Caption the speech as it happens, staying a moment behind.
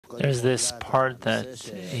There's this part that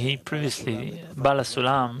he previously, Bala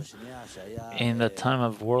Sulam, in the time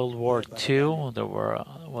of World War II, there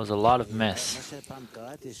was a lot of mess.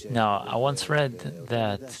 Now, I once read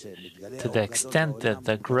that to the extent that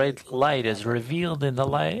the great light is revealed in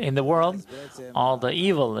the world, all the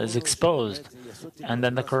evil is exposed, and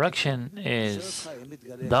then the correction is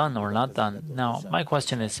done or not done. Now, my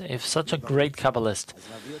question is, if such a great Kabbalist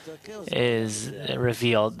is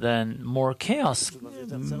revealed, then more chaos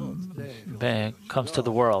comes to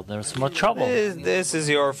the world. There's more trouble. This is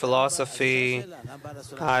your philosophy.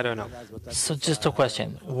 I don't know. So just a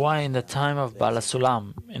question. Why in the time of Bala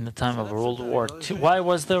Sulam, in the time of World War II, why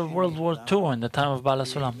was there World War II in the time of Bala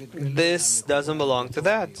Sulam? This doesn't belong to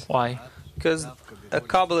that. Why? Because a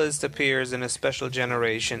Kabbalist appears in a special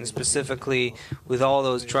generation, specifically with all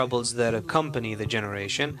those troubles that accompany the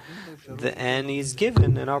generation, and he's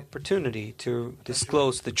given an opportunity to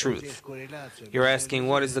disclose the truth. You're asking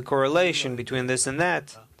what is the correlation between this and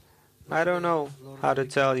that? I don't know how to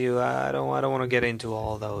tell you. I don't want to get into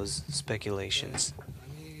all those speculations.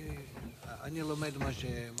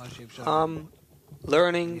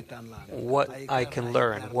 Learning what I can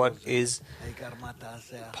learn, what is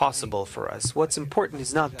possible for us. What's important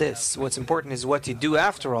is not this. What's important is what you do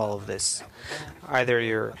after all of this. Either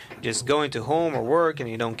you're just going to home or work and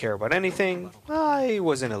you don't care about anything. I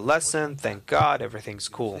was in a lesson, thank God, everything's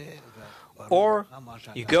cool. Or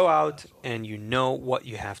you go out and you know what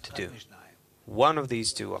you have to do. One of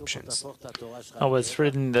these two options. Oh, it's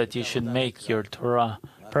written that you should make your Torah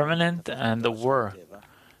permanent and the work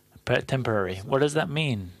temporary. What does that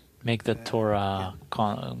mean? Make the Torah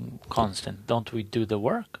constant. Don't we do the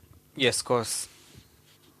work? Yes, of course.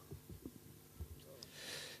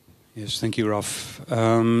 Yes, thank you, Rav.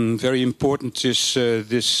 Very important is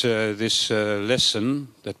this lesson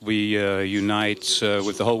that we unite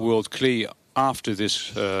with the whole world clearly after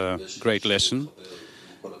this great lesson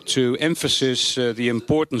to emphasize the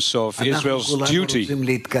importance of Israel's duty.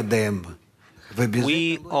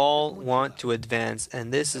 We all want to advance,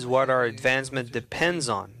 and this is what our advancement depends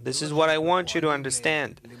on. This is what I want you to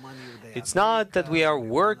understand. It's not that we are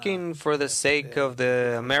working for the sake of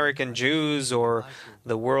the American Jews or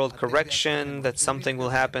the world correction, that something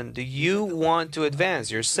will happen. Do you want to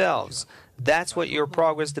advance yourselves? That's what your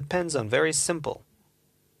progress depends on. Very simple.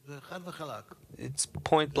 It's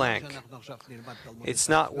point blank. It's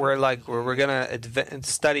not where we're going to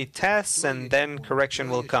study tests and then correction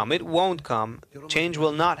will come. It won't come. Change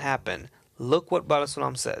will not happen. Look what Bala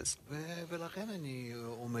Sulam says.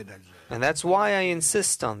 And that's why I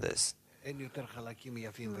insist on this. And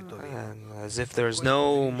as if there's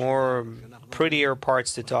no more prettier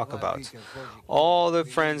parts to talk about. All the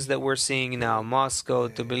friends that we're seeing now, Moscow,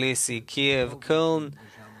 Tbilisi, Kiev, Köln,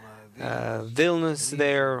 Vilnius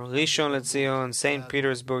there, Rishon LeZion, St.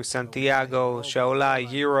 Petersburg, Santiago,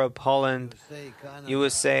 Shaula, Europe, Holland,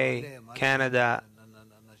 USA, Canada,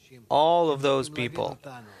 all of those people,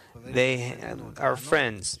 they are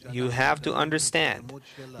friends. You have to understand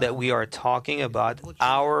that we are talking about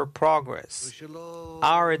our progress,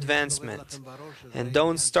 our advancement, and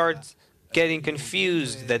don't start getting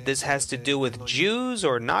confused that this has to do with Jews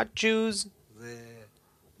or not Jews.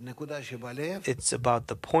 It's about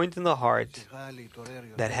the point in the heart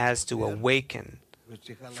that has to awaken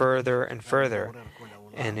further and further,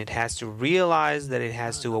 and it has to realize that it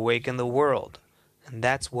has to awaken the world, and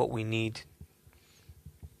that's what we need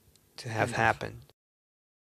to have happen.